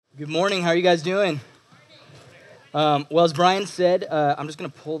Good morning. How are you guys doing? Well, as Brian said, I'm just going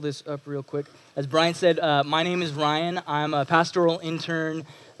to pull this up real quick. As Brian said, my name is Ryan. I'm a pastoral intern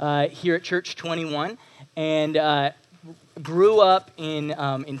here at Church 21, and grew up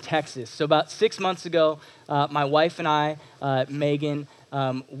in Texas. So about 6 months ago, my wife and I, Megan,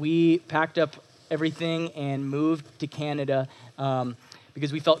 we packed up everything and moved to Canada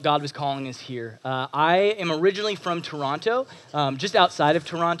because we felt God was calling us here. I am originally from Toronto, just outside of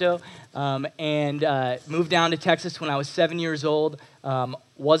Toronto, and moved down to Texas when I was 7 years old,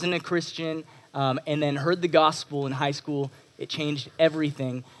 wasn't a Christian, and then heard the gospel in high school. It changed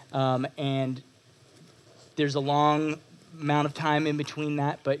everything, and there's a long amount of time in between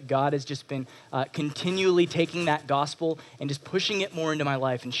that, but God has just been continually taking that gospel and just pushing it more into my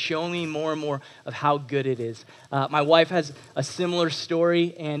life and showing me more and more of how good it is. My wife has a similar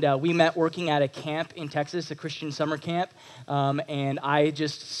story, and we met working at a camp in Texas, a Christian summer camp, and I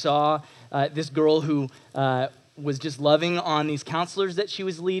just saw this girl who was just loving on these counselors that she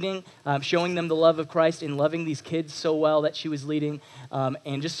was leading, showing them the love of Christ and loving these kids so well that she was leading,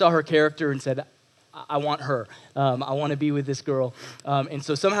 and just saw her character and said, I want her. I want to be with this girl. And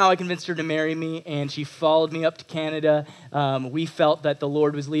so somehow I convinced her to marry me, and she followed me up to Canada. We felt that the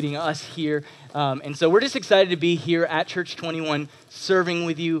Lord was leading us here. And so we're just excited to be here at Church 21, serving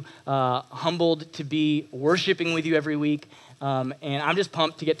with you, humbled to be worshiping with you every week. And I'm just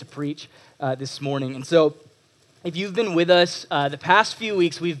pumped to get to preach this morning. And so if you've been with us the past few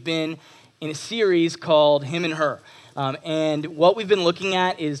weeks, we've been in a series called Him and Her. And what we've been looking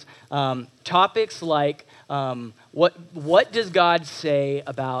at is topics like what does God say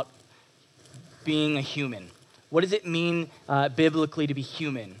about being a human? What does it mean biblically to be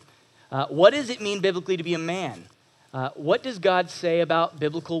human? What does it mean biblically to be a man? What does God say about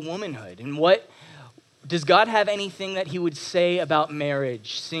biblical womanhood? And what does God have anything that he would say about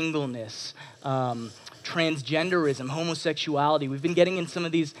marriage, singleness, transgenderism, homosexuality? We've been getting in some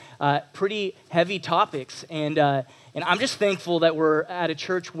of these pretty heavy topics, and I'm just thankful that we're at a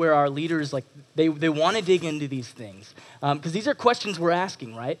church where our leaders, like, they want to dig into these things, because these are questions we're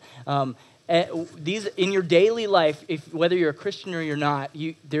asking, right? These in your daily life, whether you're a Christian or you're not,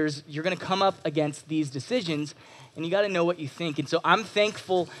 you're going to come up against these decisions, and you got to know what you think. And so I'm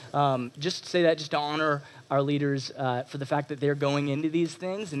thankful, just to say that, just to honor our leaders for the fact that they're going into these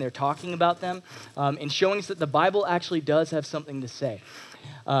things and they're talking about them and showing us that the Bible actually does have something to say.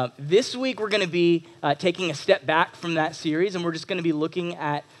 This week we're going to be taking a step back from that series, and we're just going to be looking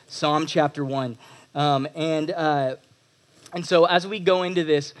at Psalm chapter 1. And so as we go into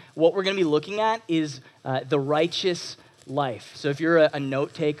this, what we're going to be looking at is the righteous life. So if you're a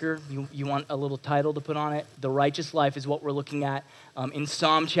note taker, you want a little title to put on it, the righteous life is what we're looking at in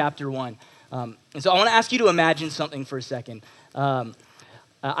Psalm chapter 1. And so I want to ask you to imagine something for a second.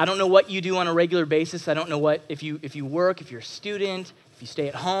 I don't know what you do on a regular basis. I don't know if you work, if you're a student, if you stay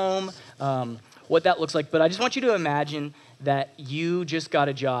at home, what that looks like. But I just want you to imagine that you just got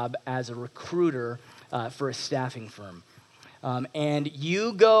a job as a recruiter for a staffing firm. And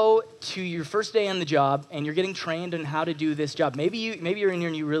you go to your first day on the job, and you're getting trained on how to do this job. Maybe you're in here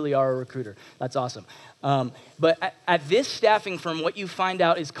and you really are a recruiter. That's awesome. But at this staffing firm, what you find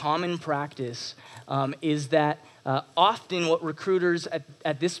out is common practice is that often what recruiters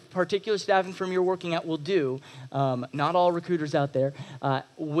at this particular staffing firm you're working at will do, not all recruiters out there,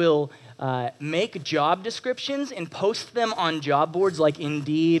 will make job descriptions and post them on job boards like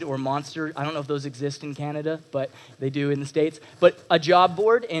Indeed or Monster. I don't know if those exist in Canada, but they do in the States. But a job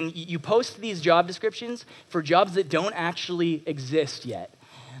board, and you post these job descriptions for jobs that don't actually exist yet.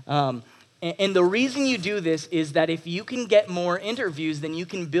 And the reason you do this is that if you can get more interviews, then you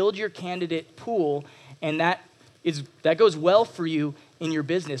can build your candidate pool, and that goes well for you in your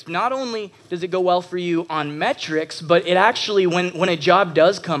business. Not only does it go well for you on metrics, but it actually, when a job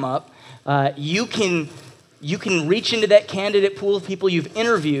does come up, you can reach into that candidate pool of people you've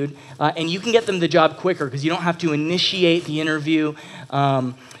interviewed, and you can get them the job quicker because you don't have to initiate the interview.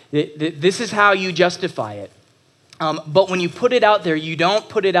 This is how you justify it. But when you put it out there, you don't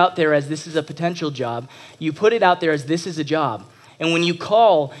put it out there as this is a potential job. You put it out there as this is a job. And when you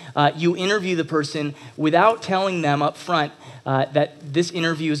call, you interview the person without telling them up front that this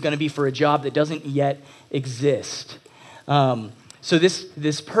interview is going to be for a job that doesn't yet exist. So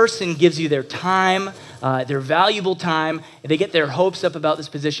this person gives you their time, their valuable time. They get their hopes up about this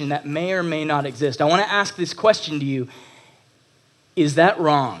position that may or may not exist. I want to ask this question to you. Is that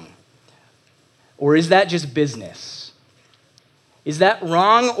wrong? Or is that just business? Is that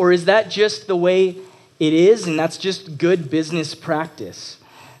wrong, or is that just the way it is, and that's just good business practice?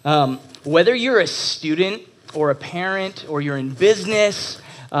 Whether you're a student or a parent or you're in business,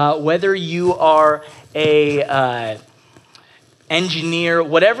 whether you are a engineer,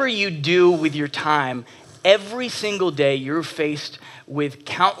 whatever you do with your time, every single day you're faced with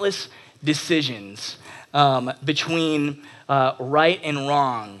countless decisions between right and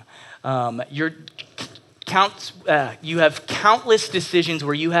wrong. You have countless decisions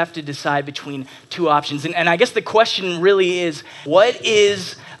where you have to decide between two options. And I guess the question really is, what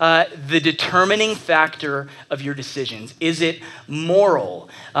is the determining factor of your decisions? Is it moral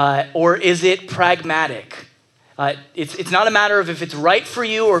or is it pragmatic? It's not a matter of if it's right for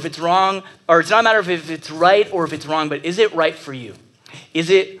you or if it's wrong, or it's not a matter of if it's right or if it's wrong, but is it right for you? Is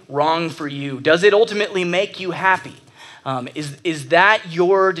it wrong for you? Does it ultimately make you happy? Is that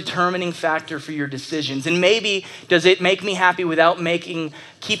your determining factor for your decisions? And maybe, does it make me happy without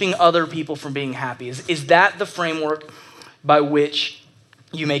keeping other people from being happy? Is that the framework by which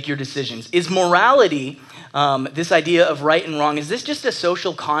you make your decisions? Is morality, this idea of right and wrong, is this just a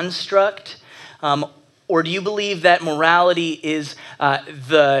social construct? Or do you believe that morality is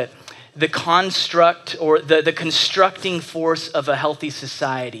the construct or the constructing force of a healthy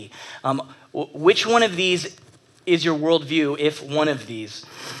society? Which one of these is your worldview, if one of these?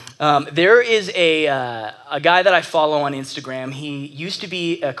 There is a guy that I follow on Instagram. He used to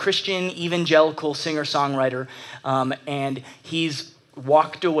be a Christian evangelical singer-songwriter, and he's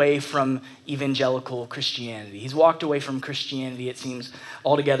walked away from evangelical Christianity. He's walked away from Christianity, it seems,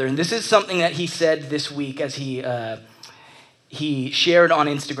 altogether. And this is something that he said this week as he shared on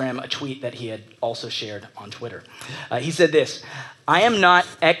Instagram a tweet that he had also shared on Twitter. He said this: "I am not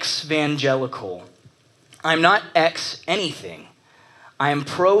ex-evangelical. I'm not ex anything. I am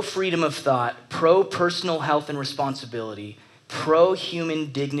pro-freedom of thought, pro-personal health and responsibility,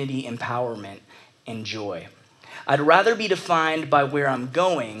 pro-human dignity, empowerment, and joy. I'd rather be defined by where I'm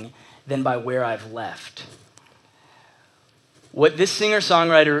going than by where I've left." What this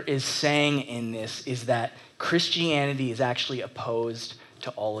singer-songwriter is saying in this is that Christianity is actually opposed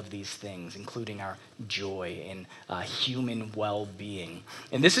to all of these things, including our joy and human well-being.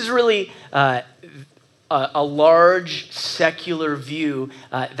 And this is really a large secular view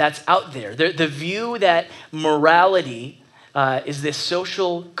that's out there. The view that morality is this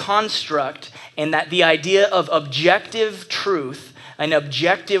social construct, and that the idea of objective truth, an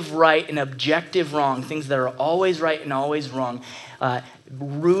objective right and objective wrong, things that are always right and always wrong,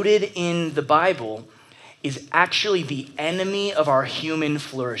 rooted in the Bible, is actually the enemy of our human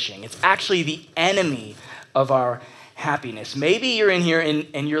flourishing. It's actually the enemy of our happiness. Maybe you're in here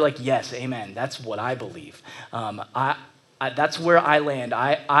and you're like, yes, amen, that's what I believe. That's where I land.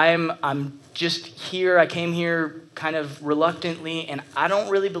 I'm just here. I came here kind of reluctantly, and I don't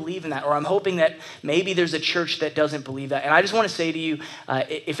really believe in that. Or I'm hoping that maybe there's a church that doesn't believe that. And I just want to say to you,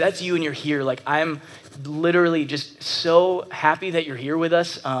 if that's you and you're here, like, I'm literally just so happy that you're here with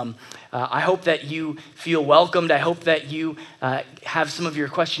us. I hope that you feel welcomed. I hope that you have some of your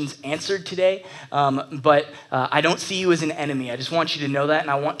questions answered today. But I don't see you as an enemy. I just want you to know that,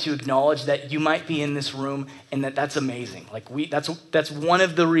 and I want to acknowledge that you might be in this room, and that's amazing. Like, that's one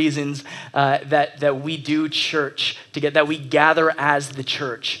of the reasons that we do church together, that we gather as the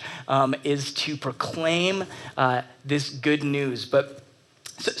church, is to proclaim this good news. But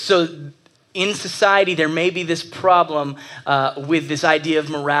so in society, there may be this problem with this idea of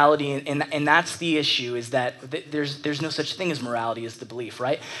morality, and that's the issue, is that there's no such thing as morality as the belief,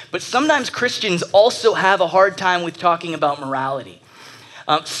 right? But sometimes Christians also have a hard time with talking about morality.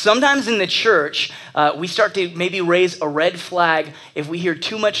 Sometimes in the church, we start to maybe raise a red flag if we hear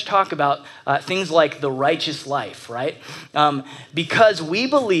too much talk about things like the righteous life, right? Because we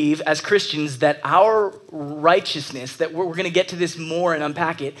believe as Christians that our righteousness, that we're going to get to this more and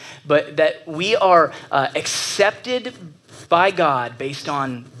unpack it, but that we are accepted by God based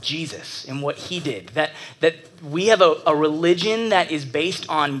on Jesus and what he did. That we have a religion that is based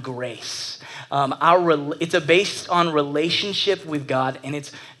on grace. It's based on relationship with God, and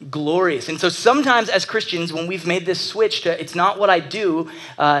it's glorious. And so sometimes as Christians, when we've made this switch to it's not what I do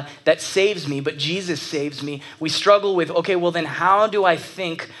that saves me, but Jesus saves me, we struggle with, okay, well then how do I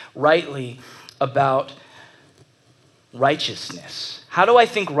think rightly about righteousness? How do I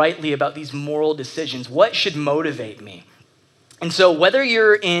think rightly about these moral decisions? What should motivate me? And so whether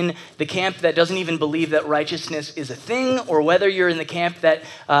you're in the camp that doesn't even believe that righteousness is a thing, or whether you're in the camp that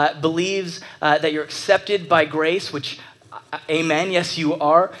believes that you're accepted by grace, which, amen, yes you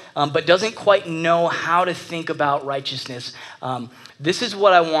are, but doesn't quite know how to think about righteousness, this is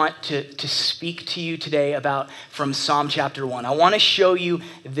what I want to speak to you today about from Psalm chapter 1. I want to show you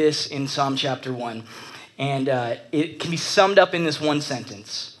this in Psalm chapter 1. And it can be summed up in this one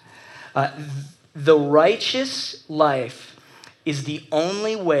sentence. The righteous life is the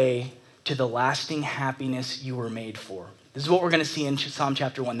only way to the lasting happiness you were made for. This is what we're going to see in Psalm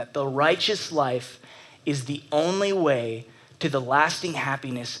chapter 1, that the righteous life is the only way to the lasting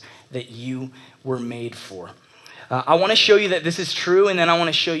happiness that you were made for. I want to show you that this is true, and then I want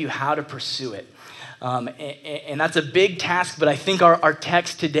to show you how to pursue it. And that's a big task, but I think our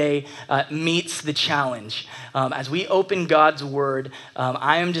text today meets the challenge. As we open God's word,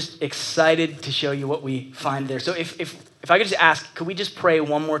 I am just excited to show you what we find there. So if I could just ask, could we just pray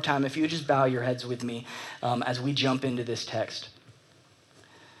one more time? If you would just bow your heads with me as we jump into this text.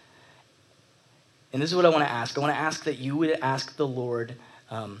 And this is what I want to ask. I want to ask that you would ask the Lord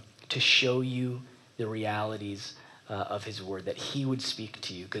to show you the realities of his word, that he would speak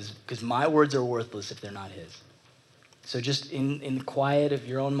to you, because my words are worthless if they're not his. So just in the quiet of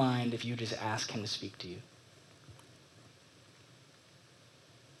your own mind, if you just ask him to speak to you.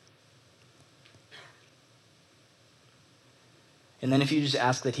 And then if you just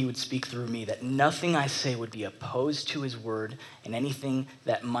ask that he would speak through me, that nothing I say would be opposed to his word, and anything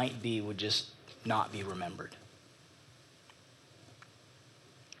that might be would just not be remembered.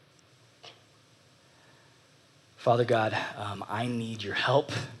 Father God, I need your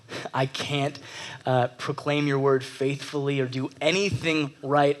help. I can't proclaim your word faithfully or do anything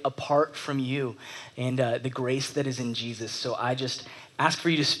right apart from you and the grace that is in Jesus. So I just ask for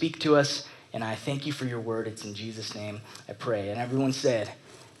you to speak to us, and I thank you for your word. It's in Jesus' name I pray. And everyone said,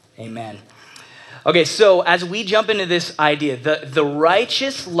 amen. Okay, so as we jump into this idea, the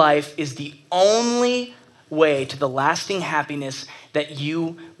righteous life is the only way to the lasting happiness that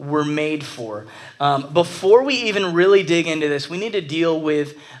you were made for. Before we even really dig into this, we need to deal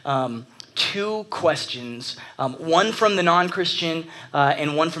with two questions, one from the non-Christian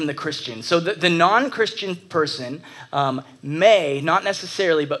and one from the Christian. So the non-Christian person may, not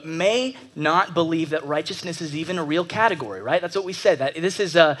necessarily, but may not believe that righteousness is even a real category, right? That's what we said, that this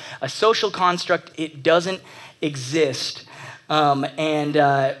is a social construct. It doesn't exist.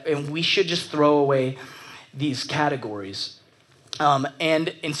 And we should just throw away these categories.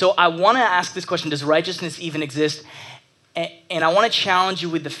 And so I want to ask this question, does righteousness even exist? And I want to challenge you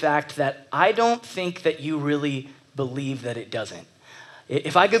with the fact that I don't think that you really believe that it doesn't.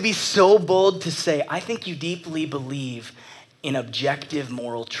 If I could be so bold to say, I think you deeply believe in objective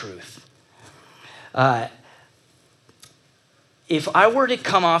moral truth. If I were to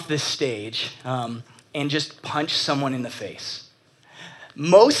come off this stage and just punch someone in the face,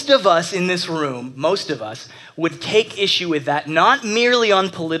 most of us in this room, would take issue with that, not merely on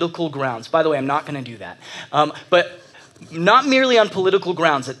political grounds. By the way, I'm not going to do that. But not merely on political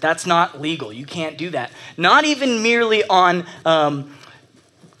grounds, that's not legal. You can't do that. Not even merely on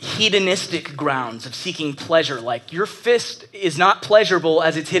hedonistic grounds of seeking pleasure, like your fist is not pleasurable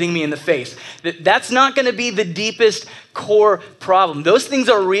as it's hitting me in the face. That's not going to be the deepest core problem. Those things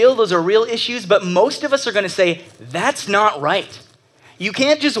are real. Those are real issues. But most of us are going to say, that's not right. You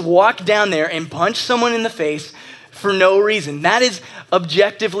can't just walk down there and punch someone in the face for no reason. That is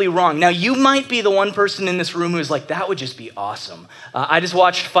objectively wrong. Now, you might be the one person in this room who's like, that would just be awesome. I just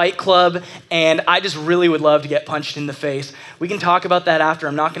watched Fight Club, and I just really would love to get punched in the face. We can talk about that after.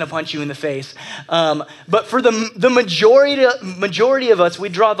 I'm not going to punch you in the face. But for the majority of us, we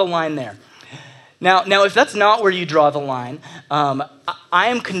draw the line there. Now, if that's not where you draw the line, I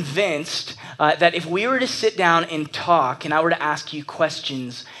am convinced that if we were to sit down and talk, and I were to ask you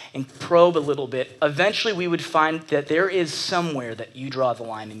questions and probe a little bit, eventually we would find that there is somewhere that you draw the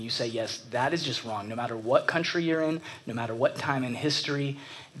line and you say, yes, that is just wrong. No matter what country you're in, no matter what time in history,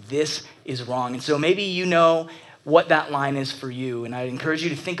 this is wrong. And so maybe you know what that line is for you, and I encourage you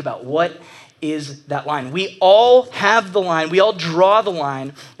to think about what is that line. We all have the line. We all draw the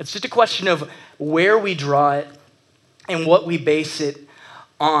line. It's just a question of where we draw it and what we base it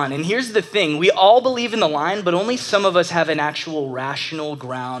on. And here's the thing. We all believe in the line, but only some of us have an actual rational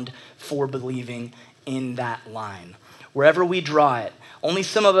ground for believing in that line. Wherever we draw it, only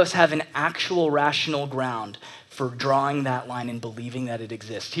some of us have an actual rational ground for drawing that line and believing that it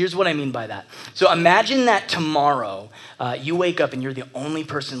exists. Here's what I mean by that. So imagine that tomorrow you wake up and you're the only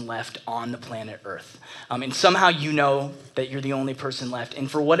person left on the planet Earth. And somehow you know that you're the only person left. And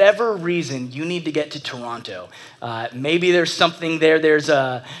for whatever reason, you need to get to Toronto. Maybe there's something there. There's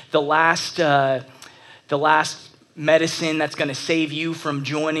the last medicine that's going to save you from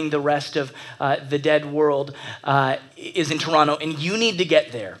joining the rest of the dead world is in Toronto, and you need to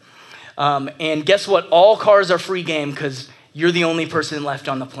get there. And guess what? All cars are free game because you're the only person left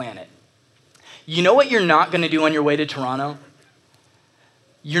on the planet. You know what you're not going to do on your way to Toronto?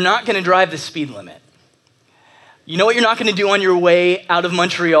 You're not going to drive the speed limit. You know what you're not going to do on your way out of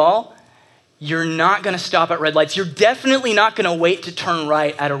Montreal? you're not going to stop at red lights. You're definitely not going to wait to turn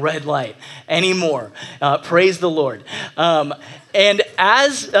right at a red light anymore. Praise the Lord. But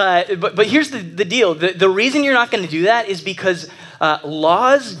here's the deal. The reason you're not going to do that is because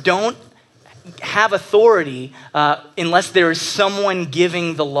laws don't have authority unless there is someone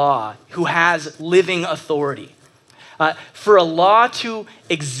giving the law who has living authority. For a law to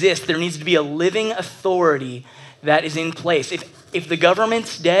exist, there needs to be a living authority that is in place. If the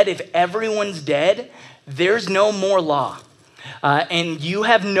government's dead, if everyone's dead, there's no more law. And you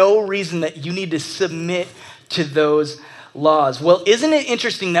have no reason that you need to submit to those laws. Well, isn't it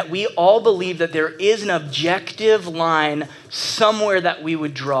interesting that we all believe that there is an objective line somewhere that we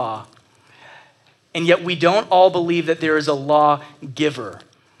would draw, and yet we don't all believe that there is a lawgiver?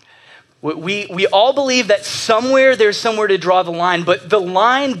 We all believe that there's somewhere to draw the line, but the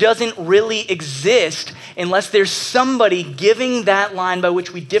line doesn't really exist unless there's somebody giving that line by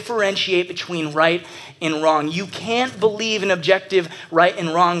which we differentiate between right and wrong. You can't believe in objective right and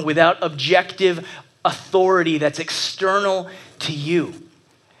wrong without objective authority that's external to you.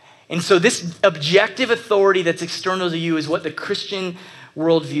 And so this objective authority that's external to you is what the Christian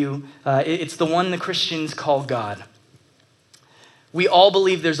worldview, it's the one the Christians call God. We all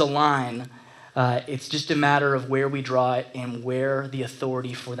believe there's a line. It's just a matter of where we draw it and where the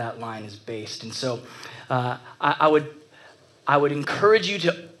authority for that line is based. And so I would encourage you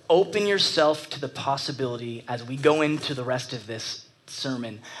to open yourself to the possibility as we go into the rest of this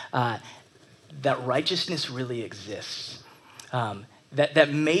sermon that righteousness really exists.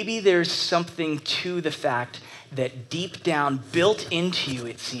 That maybe there's something to the fact that deep down, built into you,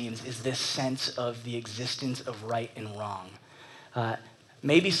 it seems, is this sense of the existence of right and wrong.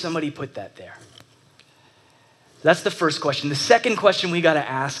 Maybe somebody put that there. That's the first question. The second question we got to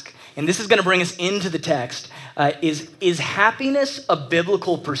ask, and this is going to bring us into the text, is happiness a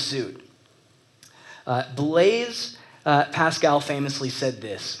biblical pursuit? Blaise Pascal famously said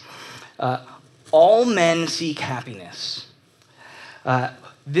this, all men seek happiness.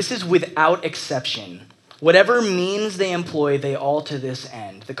 This is without exception. Whatever means they employ, they all to this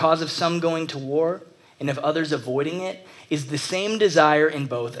end. The cause of some going to war and of others avoiding it is the same desire in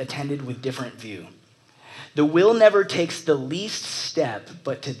both, attended with different view. The will never takes the least step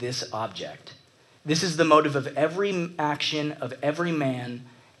but to this object. This is the motive of every action of every man,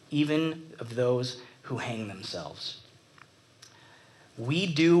 even of those who hang themselves. We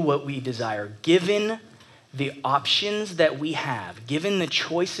do what we desire. Given the options that we have, given the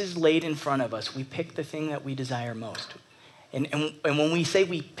choices laid in front of us, we pick the thing that we desire most. And when we say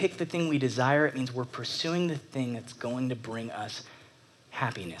we pick the thing we desire, it means we're pursuing the thing that's going to bring us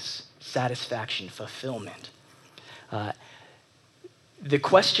happiness, satisfaction, fulfillment. The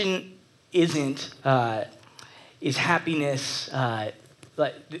question isn't, is happiness,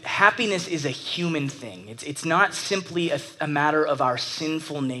 happiness is a human thing. It's not simply a matter of our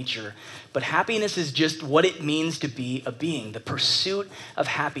sinful nature, but happiness is just what it means to be a being, the pursuit of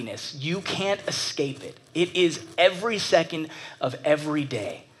happiness. You can't escape it. It is every second of every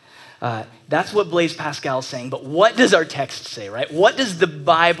day. That's what Blaise Pascal is saying, but what does our text say, right? What does the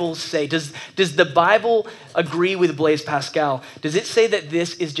Bible say? Does the Bible agree with Blaise Pascal? Does it say that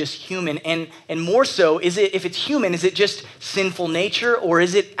this is just human? And more so, if it's human, is it just sinful nature, or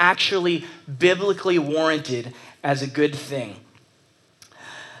is it actually biblically warranted as a good thing?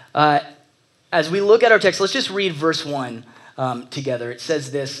 As we look at our text, let's just read verse 1 together. It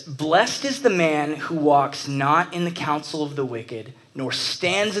says this, "Blessed is the man who walks not in the counsel of the wicked, nor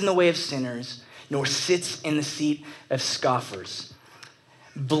stands in the way of sinners, nor sits in the seat of scoffers."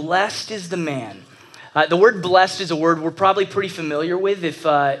 Blessed is the man. The word blessed is a word we're probably pretty familiar with. If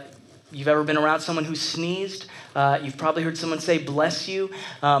you've ever been around someone who sneezed, you've probably heard someone say, "bless you."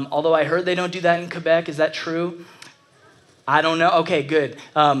 Although I heard they don't do that in Quebec. Is that true? I don't know. Okay, good.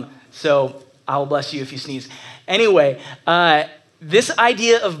 So I will bless you if you sneeze. Anyway, this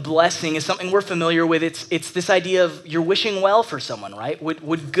idea of blessing is something we're familiar with. It's this idea of you're wishing well for someone, right?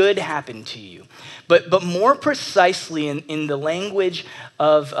 Would good happen to you? But more precisely in the language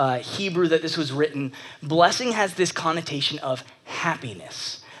of Hebrew that this was written, blessing has this connotation of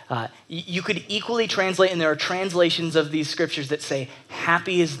happiness. You could equally translate, and there are translations of these scriptures that say,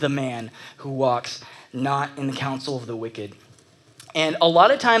 "Happy is the man who walks not in the counsel of the wicked." And a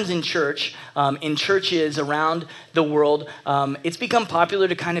lot of times in churches around the world, it's become popular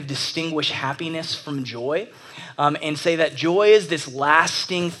to kind of distinguish happiness from joy, and say that joy is this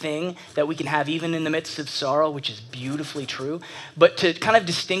lasting thing that we can have even in the midst of sorrow, which is beautifully true. But to kind of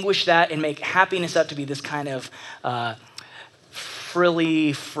distinguish that and make happiness out to be this kind of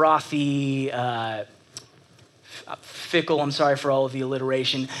frilly, frothy, I fickle, I'm sorry for all of the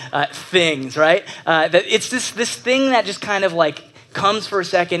alliteration, things, right? That it's this thing that just kind of like comes for a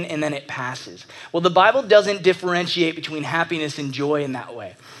second and then it passes. Well, the Bible doesn't differentiate between happiness and joy in that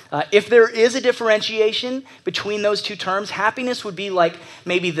way. If there is a differentiation between those two terms, happiness would be like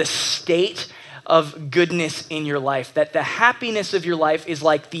maybe the state of goodness in your life, that the happiness of your life is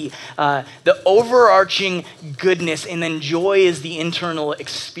like the overarching goodness, and then joy is the internal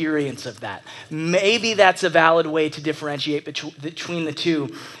experience of that. Maybe that's a valid way to differentiate between the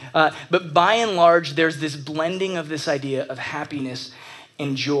two. But by and large, there's this blending of this idea of happiness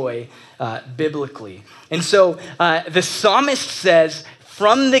and joy biblically. And so the psalmist says,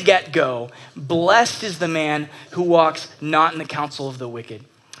 from the get-go, blessed is the man who walks not in the counsel of the wicked.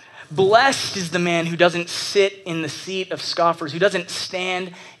 Blessed is the man who doesn't sit in the seat of scoffers, who doesn't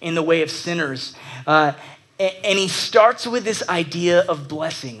stand in the way of sinners. And he starts with this idea of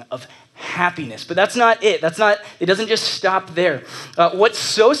blessing, of happiness. But that's not it. It doesn't just stop there. What's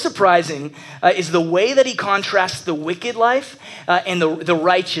so surprising is the way that he contrasts the wicked life and the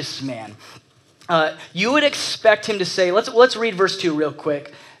righteous man. You would expect him to say, let's read verse 2 real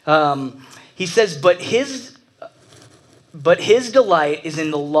quick. He says, But his delight is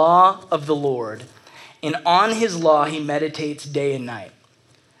in the law of the Lord, and on his law he meditates day and night.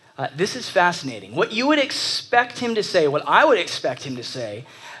 This is fascinating. What you would expect him to say, what I would expect him to say,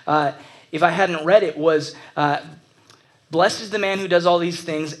 if I hadn't read it, was, blessed is the man who does all these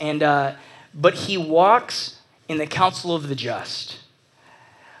things, but he walks in the counsel of the just.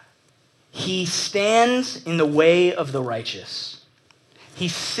 He stands in the way of the righteous. He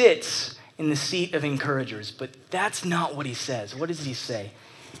sits in the seat of encouragers, but that's not what he says. What does he say?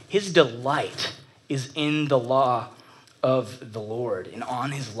 His delight is in the law of the Lord, and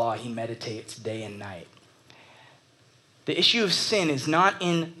on his law he meditates day and night. The issue of sin is not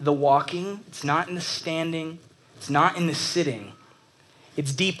in the walking, it's not in the standing, it's not in the sitting.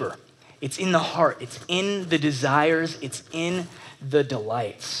 It's deeper. It's in the heart. It's in the desires. It's in the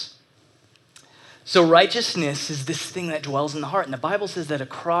delights. So righteousness is this thing that dwells in the heart. And the Bible says that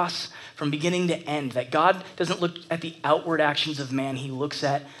across from beginning to end, that God doesn't look at the outward actions of man. He looks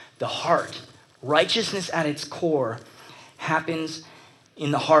at the heart. Righteousness at its core happens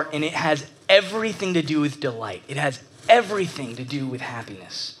in the heart, and it has everything to do with delight. It has everything to do with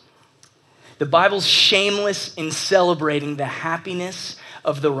happiness. The Bible's shameless in celebrating the happiness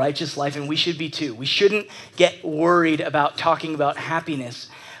of the righteous life, and we should be too. We shouldn't get worried about talking about happiness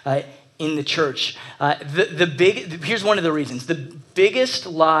in the church. Here's one of the reasons. The biggest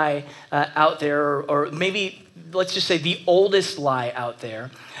lie out there, or maybe let's just say the oldest lie out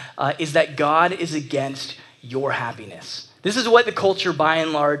there, is that God is against your happiness. This is what the culture by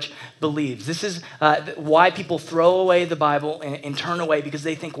and large believes. This is why people throw away the Bible and turn away, because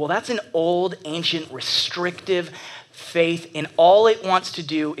they think, well, that's an old, ancient, restrictive faith, and all it wants to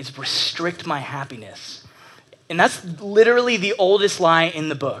do is restrict my happiness. And that's literally the oldest lie in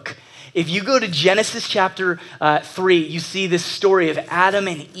the book. If you go to Genesis chapter 3, you see this story of Adam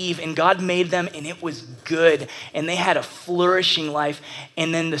and Eve, and God made them, and it was good, and they had a flourishing life.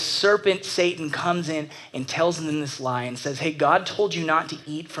 And then the serpent, Satan, comes in and tells them this lie and says, hey, God told you not to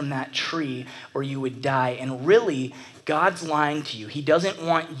eat from that tree or you would die. And really, God's lying to you. He doesn't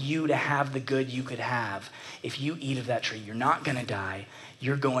want you to have the good you could have if you eat of that tree. You're not going to die.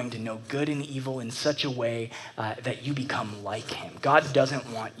 You're going to know good and evil in such a way that you become like him. God doesn't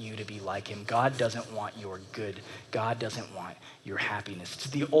want you to be like him. God doesn't want your good. God doesn't want your happiness. It's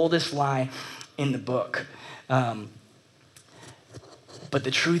the oldest lie in the book. But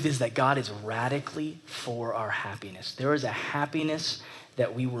the truth is that God is radically for our happiness. There is a happiness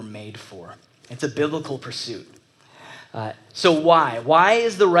that we were made for. It's a biblical pursuit. So why? Why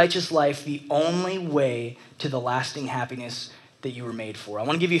is the righteous life the only way to the lasting happiness that you were made for? I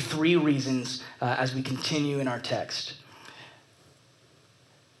want to give you 3 reasons as we continue in our text.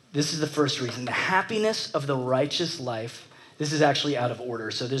 This is the first reason. The happiness of the righteous life, this is actually out of order,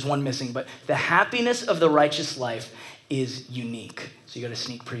 so there's one missing, but the happiness of the righteous life is unique. So you got a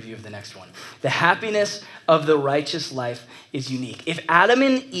sneak preview of the next one. The happiness of the righteous life is unique. If Adam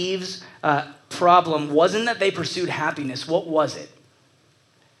and Eve's problem wasn't that they pursued happiness, what was it?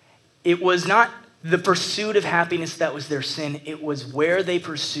 It was not the pursuit of happiness that was their sin. It was where they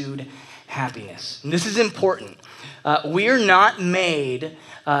pursued happiness. And this is important. We are not made,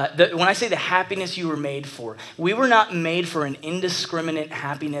 when I say the happiness you were made for, we were not made for an indiscriminate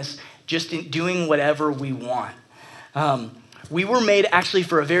happiness just in doing whatever we want. We were made actually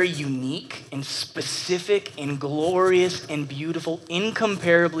for a very unique and specific and glorious and beautiful,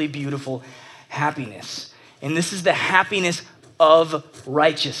 incomparably beautiful happiness. And this is the happiness of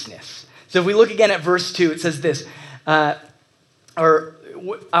righteousness. So if we look again at verse 2, it says this, I want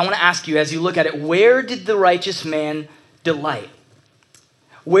to ask you as you look at it, where did the righteous man delight?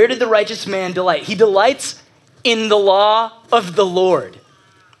 Where did the righteous man delight? He delights in the law of the Lord.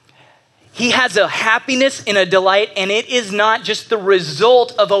 He has a happiness and a delight, and it is not just the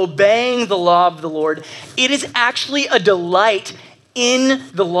result of obeying the law of the Lord. It is actually a delight in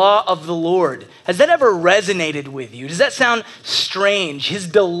the law of the Lord. Has that ever resonated with you? Does that sound strange? His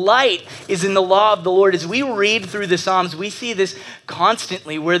delight is in the law of the Lord. As we read through the Psalms, we see this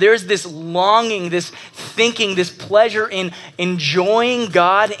constantly where there's this longing, this thinking, this pleasure in enjoying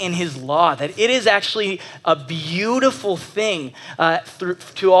God and his law, that it is actually a beautiful thing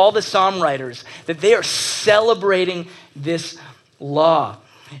to all the Psalm writers, that they are celebrating this law.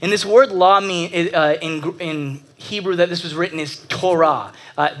 And this word law in Hebrew that this was written is Torah,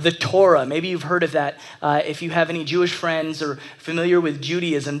 the Torah. Maybe you've heard of that if you have any Jewish friends or familiar with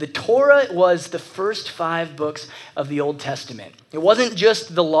Judaism. The Torah was the first 5 books of the Old Testament. It wasn't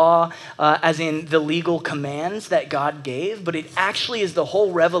just the law as in the legal commands that God gave, but it actually is the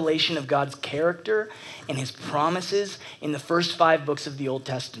whole revelation of God's character and his promises in the first 5 books of the Old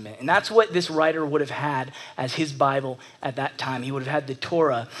Testament. And that's what this writer would have had as his Bible at that time. He would have had the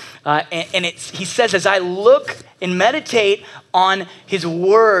Torah. He says, as I look and meditate on his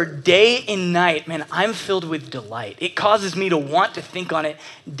word day and night, man, I'm filled with delight. It causes me to want to think on it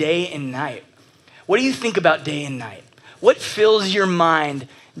day and night. What do you think about day and night? What fills your mind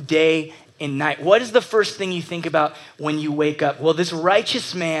day and night? What is the first thing you think about when you wake up? Well, this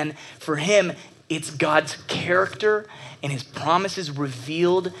righteous man, for him, it's God's character and his promises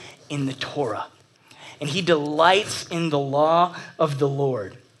revealed in the Torah. And he delights in the law of the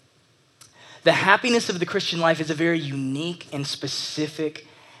Lord. The happiness of the Christian life is a very unique and specific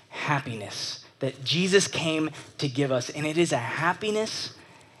happiness that Jesus came to give us. And it is a happiness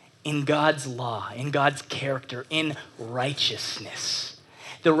in God's law, in God's character, in righteousness.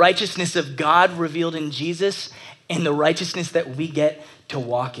 The righteousness of God revealed in Jesus and the righteousness that we get to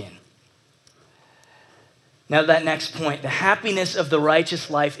walk in. Now that next point, the happiness of the righteous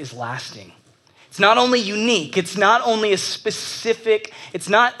life is lasting. It's not only unique, it's not only it's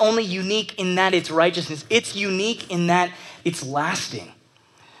not only unique in that it's righteousness, it's unique in that it's lasting.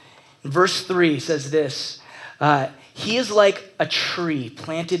 Verse 3 says this, he is like a tree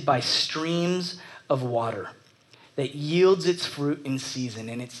planted by streams of water that yields its fruit in season,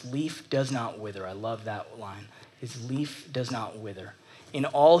 and its leaf does not wither. I love that line. His leaf does not wither. In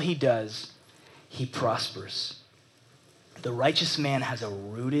all he does, he prospers. The righteous man has a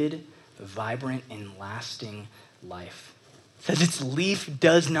rooted, vibrant, and lasting life. It says its leaf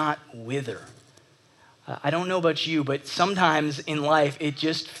does not wither. I don't know about you, but sometimes in life, it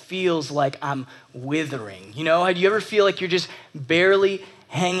just feels like I'm withering. You know, do you ever feel like you're just barely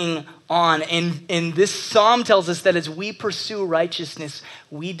hanging on? And this psalm tells us that as we pursue righteousness,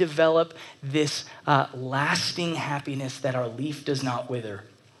 we develop this lasting happiness that our leaf does not wither.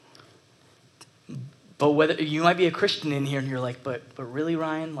 But whether you might be a Christian in here and you're like, but really,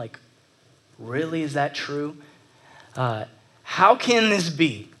 Ryan? Like, really, is that true? How can this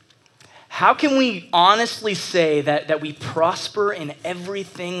be? How can we honestly say that we prosper in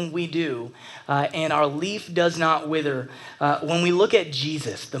everything we do and our leaf does not wither when we look at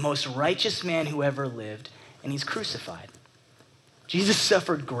Jesus, the most righteous man who ever lived, and he's crucified? Jesus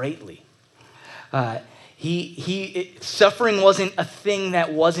suffered greatly. Suffering wasn't a thing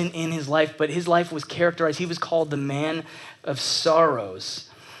that wasn't in his life, but his life was characterized. He was called the man of sorrows.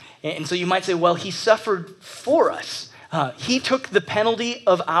 And so you might say, well, he suffered for us. He took the penalty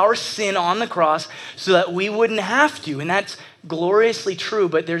of our sin on the cross so that we wouldn't have to. And that's gloriously true.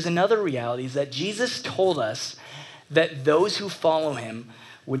 But there's another reality, is that Jesus told us that those who follow him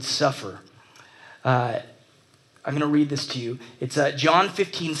would suffer. I'm going to read this to you. It's John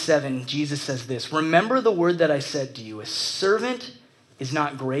 15:7. Jesus says this, remember the word that I said to you, a servant is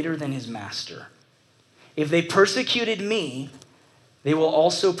not greater than his master. If they persecuted me, they will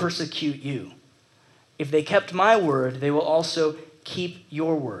also persecute you. If they kept my word, they will also keep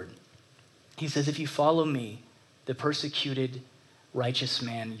your word. He says, if you follow me, the persecuted righteous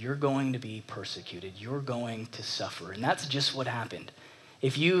man, you're going to be persecuted. You're going to suffer. And that's just what happened.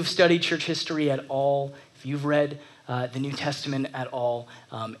 If you've studied church history at all, if you've read the New Testament at all,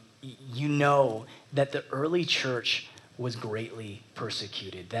 you know that the early church was greatly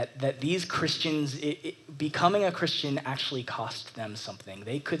persecuted. That these Christians, becoming a Christian actually cost them something.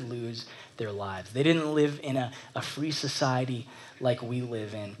 They could lose their lives. They didn't live in a free society like we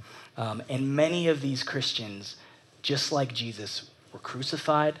live in. And many of these Christians, just like Jesus, were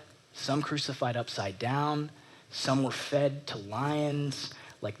crucified. Some crucified upside down. Some were fed to lions.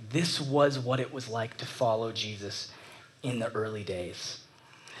 Like this was what it was like to follow Jesus in the early days.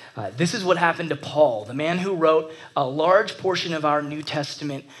 This is what happened to Paul, the man who wrote a large portion of our New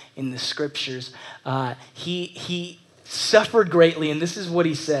Testament in the scriptures. He suffered greatly, and this is what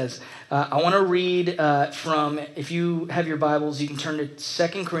he says. I want to read from, if you have your Bibles, you can turn to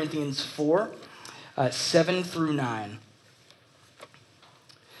 2 Corinthians 4, 7 through 9.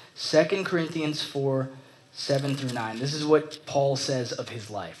 2 Corinthians 4, 7 through 9. This is what Paul says of his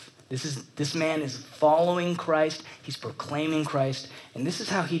life. This man is following Christ. He's proclaiming Christ. And this is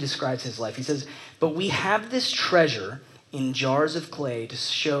how he describes his life. He says, "But we have this treasure in jars of clay to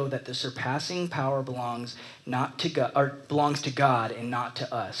show that the surpassing power belongs to God and not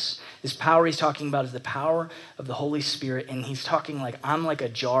to us." This power he's talking about is the power of the Holy Spirit. And he's talking like, I'm like a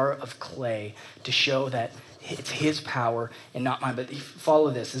jar of clay to show that it's his power and not mine. But follow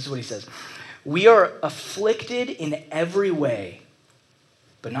this. This is what he says. "We are afflicted in every way,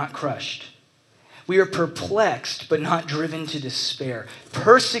 but not crushed. We are perplexed, but not driven to despair.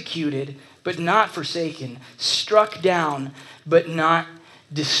 Persecuted, but not forsaken. Struck down, but not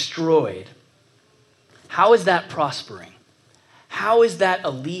destroyed." How is that prospering? How is that a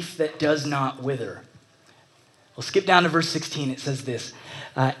leaf that does not wither? We'll skip down to verse 16. It says this.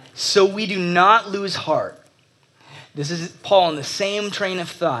 "So we do not lose heart." This is Paul in the same train of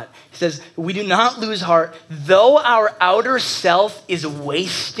thought. He says, "We do not lose heart, though our outer self is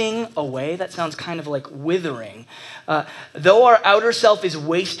wasting away." That sounds kind of like withering. "Though our outer self is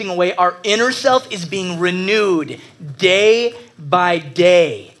wasting away, our inner self is being renewed day by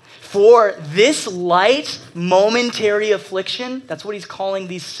day. For this light, momentary affliction," that's what he's calling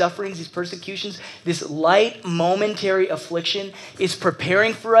these sufferings, these persecutions, "this light, momentary affliction is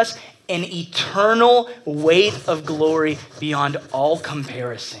preparing for us an eternal weight of glory beyond all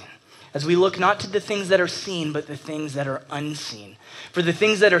comparison, as we look not to the things that are seen, but the things that are unseen. For the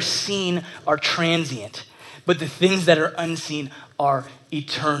things that are seen are transient, but the things that are unseen are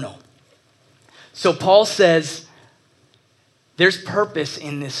eternal." So Paul says, there's purpose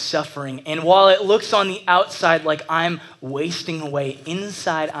in this suffering. And while it looks on the outside like I'm wasting away,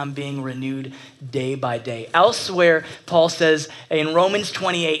 inside I'm being renewed day by day. Elsewhere, Paul says in Romans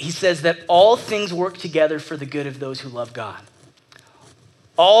 28, he says that all things work together for the good of those who love God.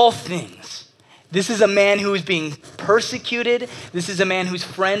 All things. This is a man who is being persecuted. This is a man whose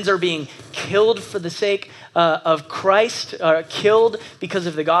friends are being killed for the sake of Christ, killed because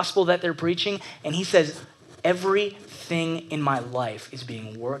of the gospel that they're preaching. And he says, everything in my life is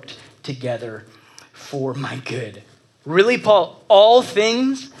being worked together for my good. Really, Paul, all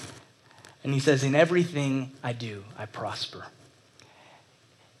things? And he says, in everything I do, I prosper.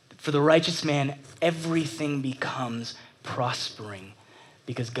 For the righteous man, everything becomes prospering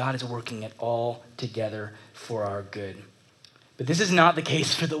because God is working it all together for our good. But this is not the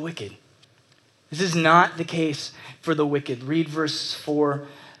case for the wicked. This is not the case for the wicked. Read verse 4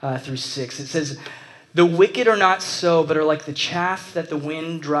 through 6. It says, "The wicked are not so, but are like the chaff that the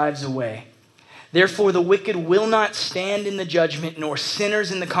wind drives away. Therefore the wicked will not stand in the judgment, nor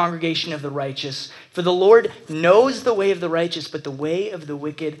sinners in the congregation of the righteous. For the Lord knows the way of the righteous, but the way of the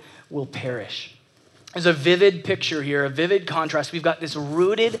wicked will perish." There's a vivid picture here, a vivid contrast. We've got this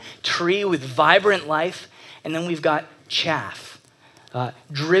rooted tree with vibrant life, and then we've got chaff,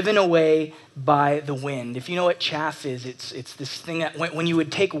 driven away by the wind. If you know what chaff is, it's this thing that when you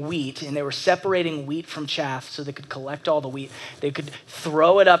would take wheat and they were separating wheat from chaff so they could collect all the wheat, they could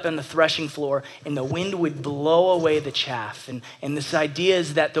throw it up on the threshing floor and the wind would blow away the chaff. And this idea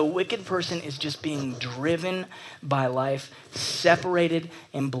is that the wicked person is just being driven by life, separated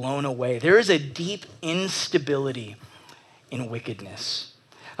and blown away. There is a deep instability in wickedness.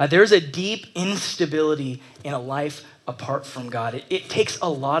 There's a deep instability in a life apart from God. It takes a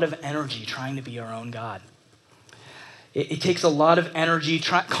lot of energy trying to be our own God. It takes a lot of energy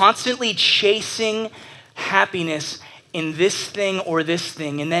constantly chasing happiness in this thing or this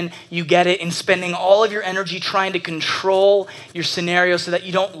thing, and then you get it and spending all of your energy trying to control your scenario so that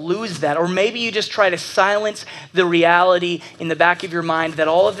you don't lose that. Or maybe you just try to silence the reality in the back of your mind that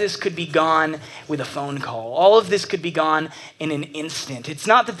all of this could be gone with a phone call. All of this could be gone in an instant. It's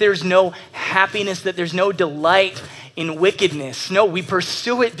not that there's no happiness, that there's no delight in wickedness. No, we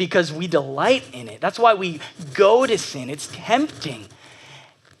pursue it because we delight in it. That's why we go to sin. It's tempting.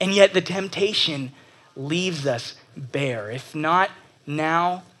 And yet the temptation leaves us bare. If not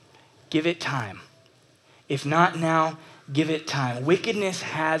now, give it time. If not now, give it time. Wickedness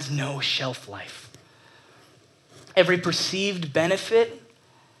has no shelf life. Every perceived benefit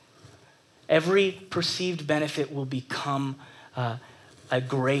will become a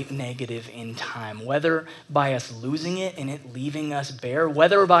great negative in time, whether by us losing it and it leaving us bare,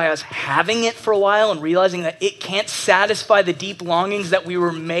 whether by us having it for a while and realizing that it can't satisfy the deep longings that we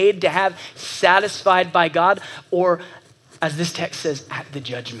were made to have satisfied by God, or as this text says, at the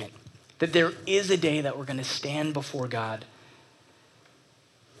judgment, that there is a day that we're going to stand before God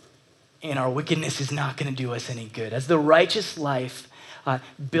and our wickedness is not going to do us any good. As the righteous life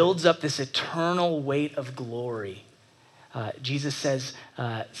builds up this eternal weight of glory, Jesus says,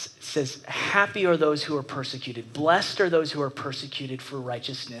 happy are those who are persecuted. Blessed are those who are persecuted for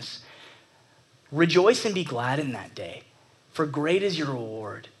righteousness. Rejoice and be glad in that day, for great is your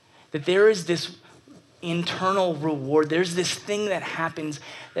reward. That there is this internal reward. There's this thing that happens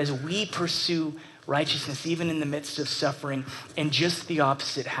as we pursue righteousness, even in the midst of suffering, and just the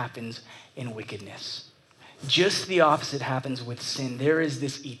opposite happens in wickedness. Just the opposite happens with sin. There is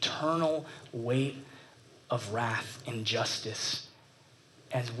this eternal weight of wrath and justice.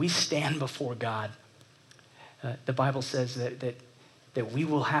 As we stand before God, the Bible says that we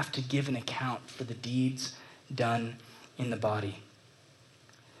will have to give an account for the deeds done in the body.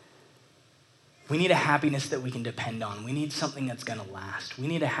 We need a happiness that we can depend on. We need something that's going to last. We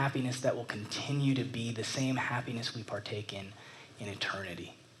need a happiness that will continue to be the same happiness we partake in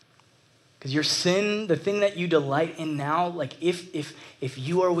eternity. Because your sin, the thing that you delight in now, like if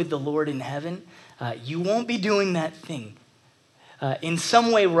you are with the Lord in heaven, you won't be doing that thing. In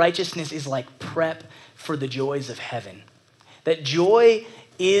some way, righteousness is like prep for the joys of heaven. That joy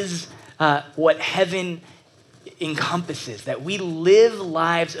is what heaven encompasses, that we live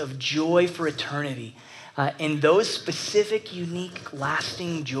lives of joy for eternity. And those specific, unique,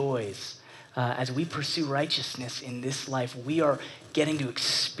 lasting joys, as we pursue righteousness in this life, we are getting to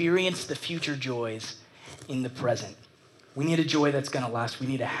experience the future joys in the present. We need a joy that's going to last. We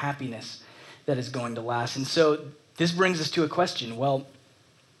need a happiness that is going to last. And so this brings us to a question. Well,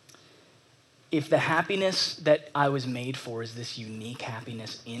 if the happiness that I was made for is this unique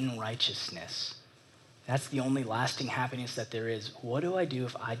happiness in righteousness, that's the only lasting happiness that there is, what do I do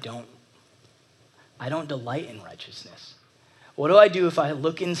if I don't delight in righteousness? What do I do if I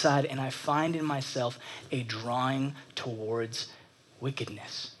look inside and I find in myself a drawing towards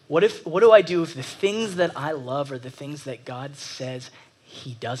wickedness? What do I do if the things that I love are the things that God says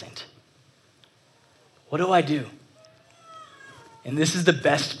he doesn't? What do I do? And this is the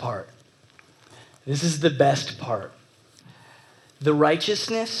best part. This is the best part. The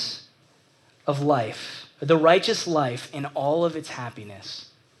righteousness of life, the righteous life in all of its happiness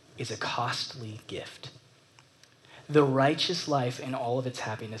is a costly gift. The righteous life in all of its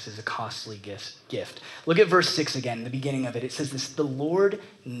happiness is a costly gift. Look at verse 6 again, the beginning of it. It says this, the Lord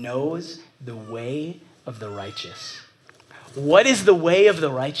knows the way of the righteous. What is the way of the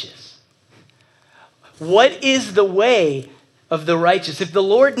righteous? What is the way of the righteous? If the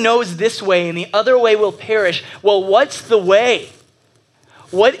Lord knows this way and the other way will perish, well, what's the way?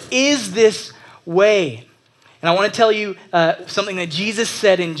 What is this way? And I want to tell you something that Jesus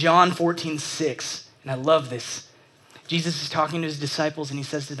said in John 14:6, and I love this. Jesus is talking to his disciples and he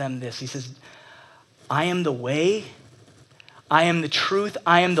says to them this. He says, I am the way, I am the truth,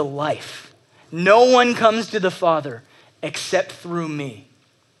 I am the life. No one comes to the Father except through me.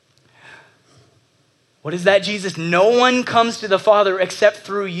 What is that, Jesus? No one comes to the Father except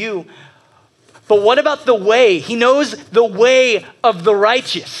through you. But what about the way? He knows the way of the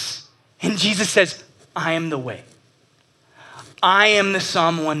righteous. And Jesus says, I am the way. I am the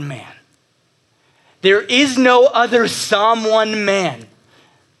Psalm 1 man. There is no other Psalm 1 man.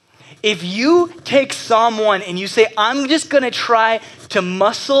 If you take Psalm 1 and you say, I'm just going to try to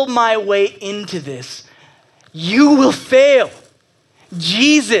muscle my way into this, you will fail.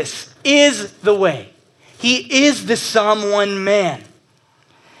 Jesus is the way. He is the Psalm 1 man.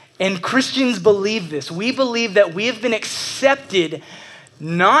 And Christians believe this. We believe that we have been accepted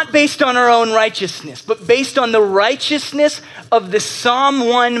not based on our own righteousness, but based on the righteousness of the Psalm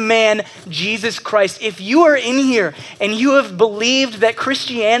 1 man, Jesus Christ. If you are in here and you have believed that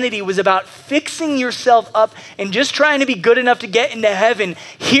Christianity was about fixing yourself up and just trying to be good enough to get into heaven,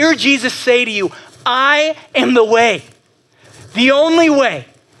 hear Jesus say to you, I am the way. The only way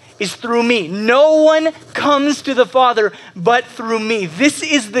is through me. No one comes to the Father but through me. This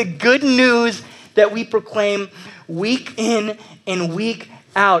is the good news that we proclaim week in and week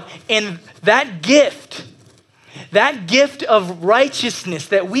out. And that gift of righteousness,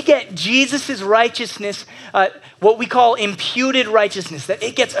 that we get Jesus' righteousness, what we call imputed righteousness, that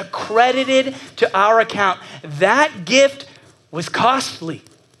it gets accredited to our account, that gift was costly.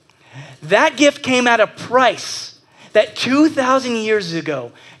 That gift came at a price. That 2,000 years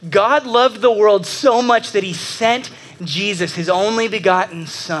ago, God loved the world so much that he sent Jesus, his only begotten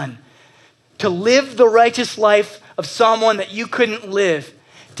Son, to live the righteous life of someone that you couldn't live,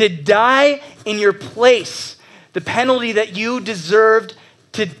 to die in your place, the penalty that you deserved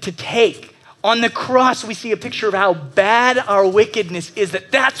to take. On the cross, we see a picture of how bad our wickedness is,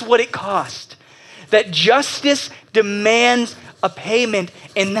 that's what it cost. That justice demands a payment,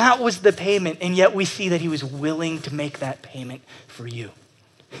 and that was the payment, and yet we see that he was willing to make that payment for you.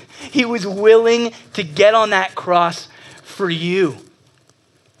 He was willing to get on that cross for you.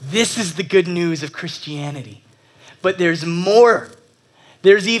 This is the good news of Christianity. But there's more.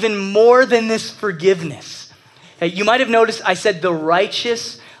 There's even more than this forgiveness. You might have noticed I said the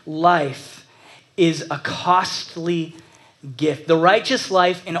righteous life is a costly gift. The righteous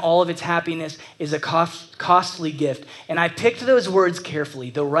life in all of its happiness is a costly gift. And I picked those words carefully.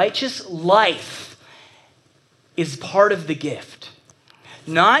 The righteous life is part of the gift.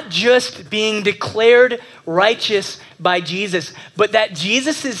 Not just being declared righteous by Jesus, but that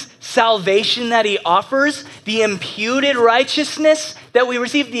Jesus' salvation that he offers, the imputed righteousness that we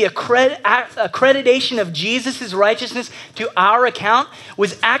receive, the accreditation of Jesus' righteousness to our account,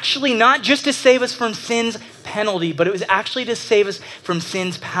 was actually not just to save us from sin's penalty, but it was actually to save us from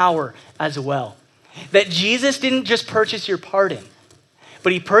sin's power as well. That Jesus didn't just purchase your pardon,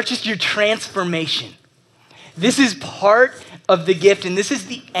 but he purchased your transformation. This is part of the gift, and this is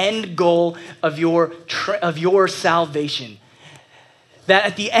the end goal of your salvation. That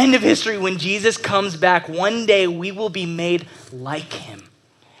at the end of history, when Jesus comes back, one day we will be made like him.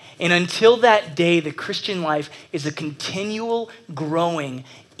 And until that day, the Christian life is a continual growing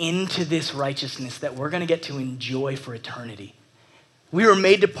into this righteousness that we're going to get to enjoy for eternity. We were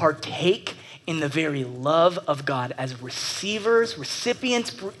made to partake in the very love of God as receivers,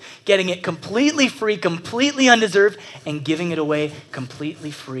 recipients, getting it completely free, completely undeserved, and giving it away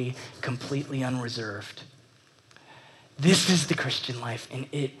completely free, completely unreserved. This is the Christian life, and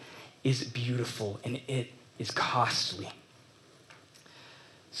it is beautiful, and it is costly.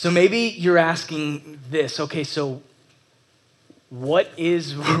 So maybe you're asking this, okay, so what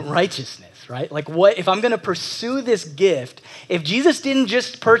is righteousness, right? Like what, if I'm going to pursue this gift, if Jesus didn't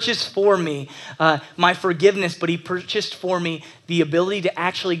just purchase for me my forgiveness, but he purchased for me the ability to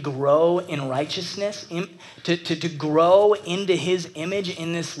actually grow in righteousness, to grow into his image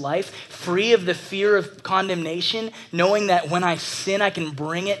in this life, free of the fear of condemnation, knowing that when I sin, I can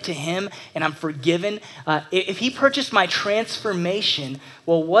bring it to him and I'm forgiven. If he purchased my transformation,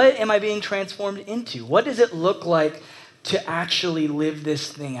 well, what am I being transformed into? What does it look like to actually live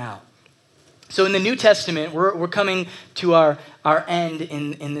this thing out? So in the New Testament, we're coming to our end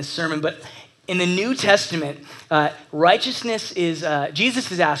in this sermon, but in the New Testament, righteousness is,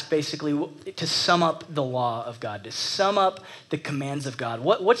 Jesus is asked basically to sum up the law of God, to sum up the commands of God.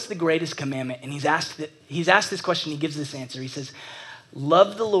 What's the greatest commandment? And he's asked this question, he gives this answer. He says,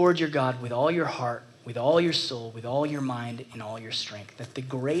 love the Lord your God with all your heart, with all your soul, with all your mind, and all your strength. That the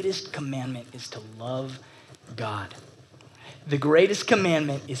greatest commandment is to love God. The greatest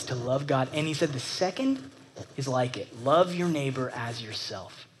commandment is to love God. And he said the second is like it. Love your neighbor as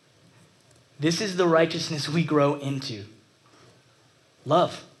yourself. This is the righteousness we grow into.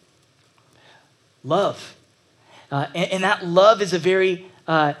 Love. Love. And that love is a very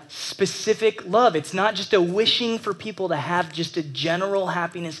specific love. It's not just a wishing for people to have just a general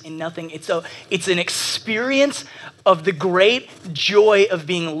happiness in nothing. It's an experience of the great joy of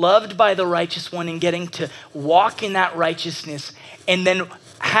being loved by the righteous one and getting to walk in that righteousness, and then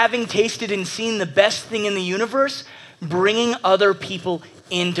having tasted and seen the best thing in the universe, bringing other people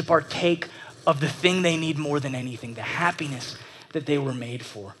in to partake of the thing they need more than anything, the happiness that they were made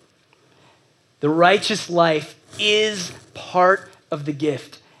for. The righteous life is part of the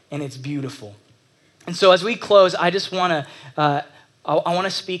gift, and it's beautiful. And so as we close, I just want to I want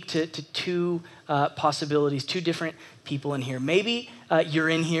to speak to two possibilities, two different people in here. Maybe you're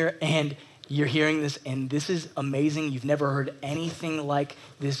in here and you're hearing this, and this is amazing. You've never heard anything like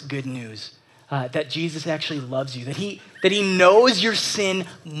this good news, that Jesus actually loves you, that he knows your sin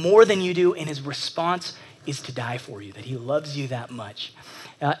more than you do, and his response is to die for you, that he loves you that much.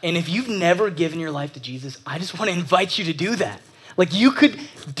 And if you've never given your life to Jesus, I just want to invite you to do that. Like, you could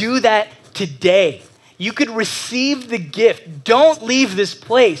do that today. You could receive the gift. Don't leave this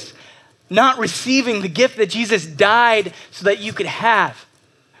place not receiving the gift that Jesus died so that you could have.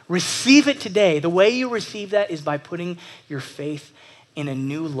 Receive it today. The way you receive that is by putting your faith in a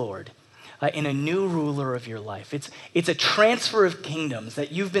new Lord. in a new ruler of your life. It's a transfer of kingdoms,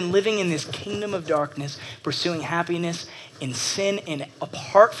 that you've been living in this kingdom of darkness, pursuing happiness in sin and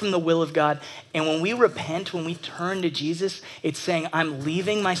apart from the will of God. And when we repent, when we turn to Jesus, it's saying, I'm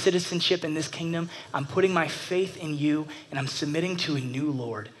leaving my citizenship in this kingdom. I'm putting my faith in you, and I'm submitting to a new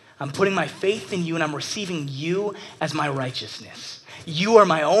Lord. I'm putting my faith in you, and I'm receiving you as my righteousness. You are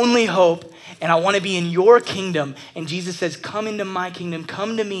my only hope, and I want to be in your kingdom. And Jesus says, come into my kingdom,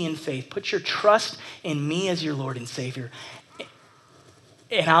 come to me in faith. Put your trust in me as your Lord and Savior,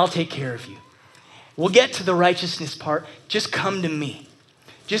 and I'll take care of you. We'll get to the righteousness part. Just come to me.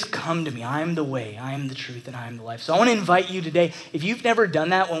 Just come to me. I am the way, I am the truth, and I am the life. So I want to invite you today, if you've never done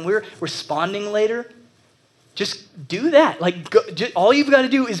that, when we're responding later, just do that. All you've got to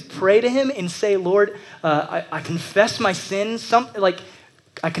do is pray to him and say, Lord, I confess my sins.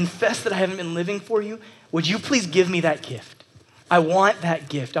 I confess that I haven't been living for you. Would you please give me that gift? I want that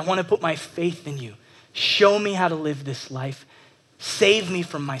gift. I want to put my faith in you. Show me how to live this life. Save me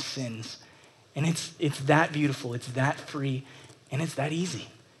from my sins. And it's that beautiful. It's that free. And it's that easy.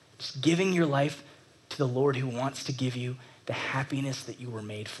 Just giving your life to the Lord who wants to give you the happiness that you were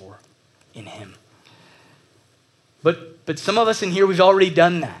made for in him. But some of us in here, we've already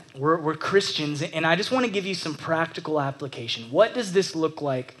done that. We're Christians, and I just want to give you some practical application. What does this look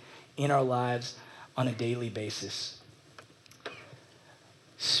like in our lives on a daily basis?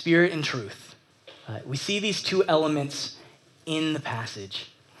 Spirit and truth. We see these two elements in the passage.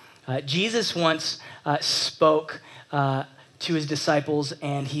 Jesus once spoke to his disciples,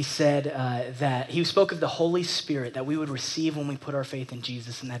 and he said that he spoke of the Holy Spirit that we would receive when we put our faith in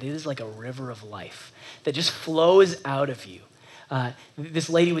Jesus, and that it is like a river of life that just flows out of you. This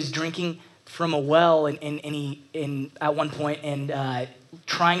lady was drinking from a well and at one point and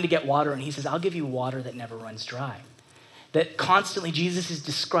trying to get water, and he says, I'll give you water that never runs dry. That constantly Jesus is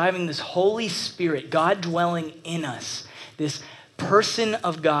describing this Holy Spirit, God dwelling in us, this person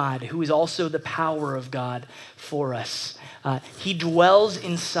of God who is also the power of God for us. He dwells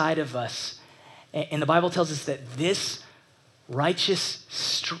inside of us. And the Bible tells us that this righteous,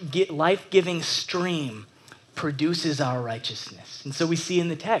 life-giving stream produces our righteousness. And so we see in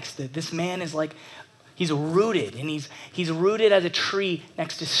the text that this man is like, he's rooted, and he's rooted as a tree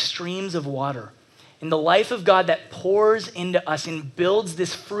next to streams of water. And the life of God that pours into us and builds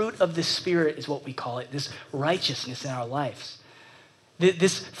this fruit of the Spirit is what we call it, this righteousness in our lives.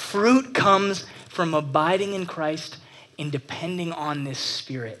 This fruit comes from abiding in Christ and depending on this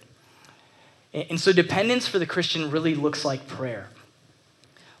Spirit. And so dependence for the Christian really looks like prayer.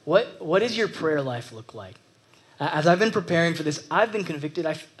 What does your prayer life look like? As I've been preparing for this, I've been convicted.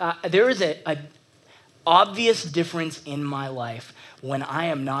 There is an obvious difference in my life when I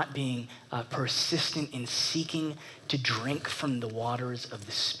am not being persistent in seeking to drink from the waters of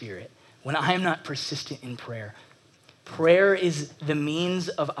the Spirit, when I am not persistent in prayer. Prayer is the means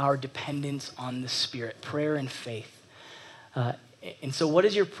of our dependence on the Spirit, prayer and faith. And so what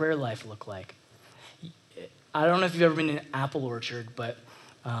does your prayer life look like? I don't know if you've ever been in an apple orchard, but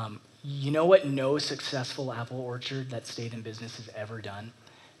you know what no successful apple orchard that stayed in business has ever done?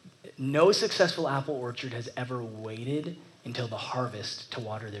 No successful apple orchard has ever waited until the harvest to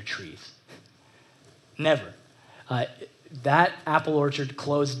water their trees. Never. That apple orchard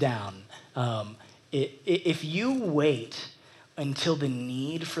closed down. If you wait until the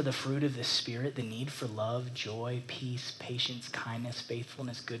need for the fruit of the Spirit, the need for love, joy, peace, patience, kindness,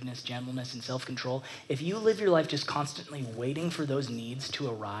 faithfulness, goodness, gentleness, and self-control, if you live your life just constantly waiting for those needs to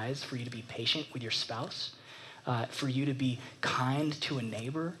arise, for you to be patient with your spouse, for you to be kind to a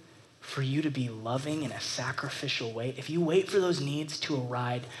neighbor, for you to be loving in a sacrificial way, if you wait for those needs to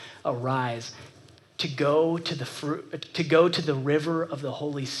arise, to go to the river of the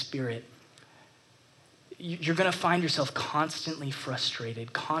Holy Spirit, you're going to find yourself constantly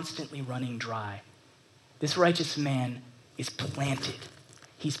frustrated, constantly running dry. This righteous man is planted.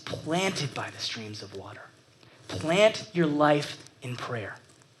 He's planted by the streams of water. Plant your life in prayer.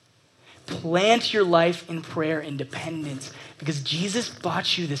 Plant your life in prayer and dependence, because Jesus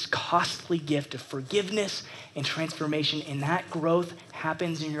bought you this costly gift of forgiveness and transformation, and that growth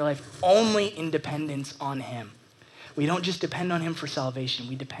happens in your life only in dependence on him. We don't just depend on him for salvation,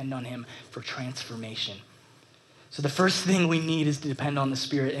 we depend on him for transformation. So the first thing we need is to depend on the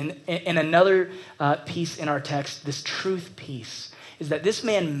Spirit. And another piece in our text, this truth piece, is that this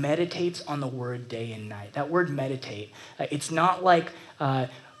man meditates on the word day and night. That word meditate, it's not like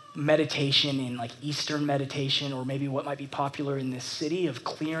meditation in like Eastern meditation, or maybe what might be popular in this city of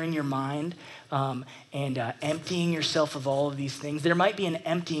clearing your mind and emptying yourself of all of these things. There might be an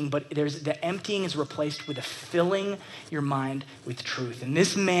emptying, but the emptying is replaced with a filling your mind with truth. And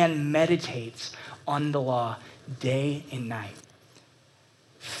this man meditates on the law day and night.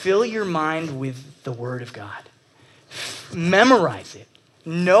 Fill your mind with the Word of God. Memorize it.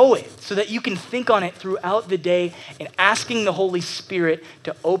 Know it so that you can think on it throughout the day, and asking the Holy Spirit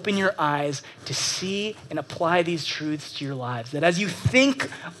to open your eyes to see and apply these truths to your lives. That as you think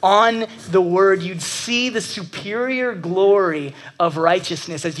on the Word, you'd see the superior glory of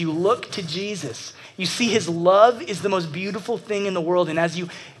righteousness as you look to Jesus. You see his love is the most beautiful thing in the world, and as you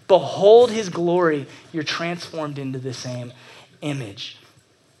behold his glory, you're transformed into the same image.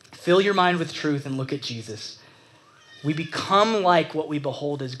 Fill your mind with truth and look at Jesus. We become like what we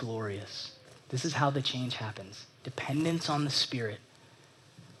behold as glorious. This is how the change happens. Dependence on the Spirit.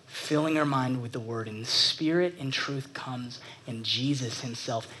 Filling our mind with the Word. And the Spirit and truth comes, and Jesus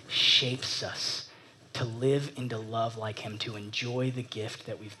himself shapes us to live and to love like him, to enjoy the gift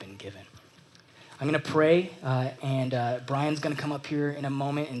that we've been given. I'm going to pray, and Brian's going to come up here in a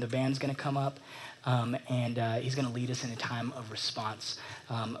moment, and the band's going to come up. And he's going to lead us in a time of response.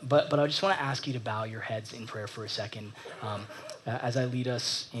 But I just want to ask you to bow your heads in prayer for a second as I lead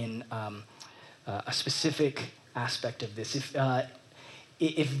us in a specific aspect of this.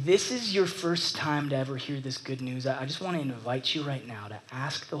 If this is your first time to ever hear this good news, I just want to invite you right now to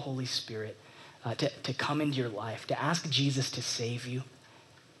ask the Holy Spirit to come into your life, to ask Jesus to save you.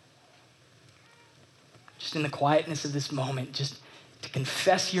 Just in the quietness of this moment, just to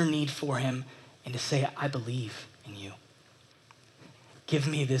confess your need for him, and to say, I believe in you. Give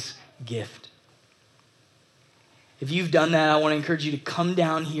me this gift. If you've done that, I want to encourage you to come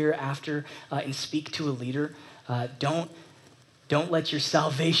down here after and speak to a leader. Don't let your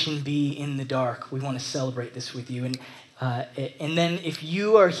salvation be in the dark. We want to celebrate this with you. And then if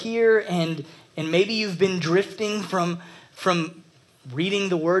you are here and maybe you've been drifting from reading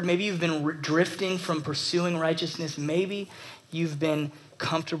the Word, maybe you've been drifting from pursuing righteousness, maybe you've been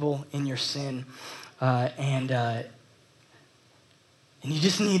comfortable in your sin, and you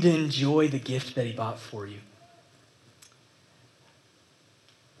just need to enjoy the gift that he bought for you.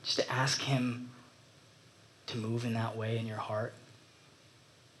 Just to ask him to move in that way in your heart,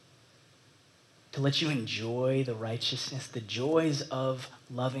 to let you enjoy the righteousness, the joys of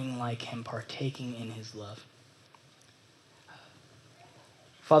loving like him, partaking in his love.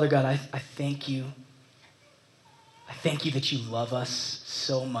 Father God, I thank you. I thank you that you love us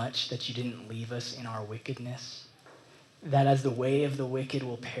so much that you didn't leave us in our wickedness, that as the way of the wicked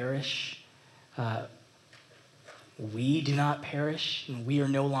will perish, we do not perish, and we are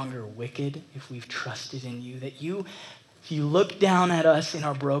no longer wicked if we've trusted in you, that you look down at us in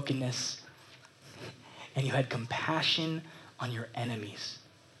our brokenness, and you had compassion on your enemies.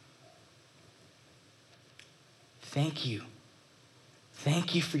 Thank you.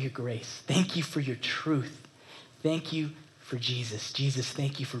 Thank you for your grace. Thank you for your truth. Thank you for Jesus. Jesus,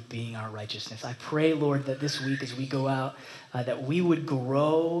 thank you for being our righteousness. I pray, Lord, that this week as we go out, that we would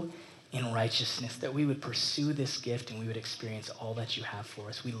grow in righteousness, that we would pursue this gift and we would experience all that you have for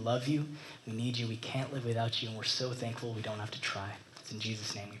us. We love you. We need you. We can't live without you, and we're so thankful we don't have to try. It's in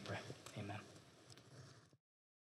Jesus' name we pray.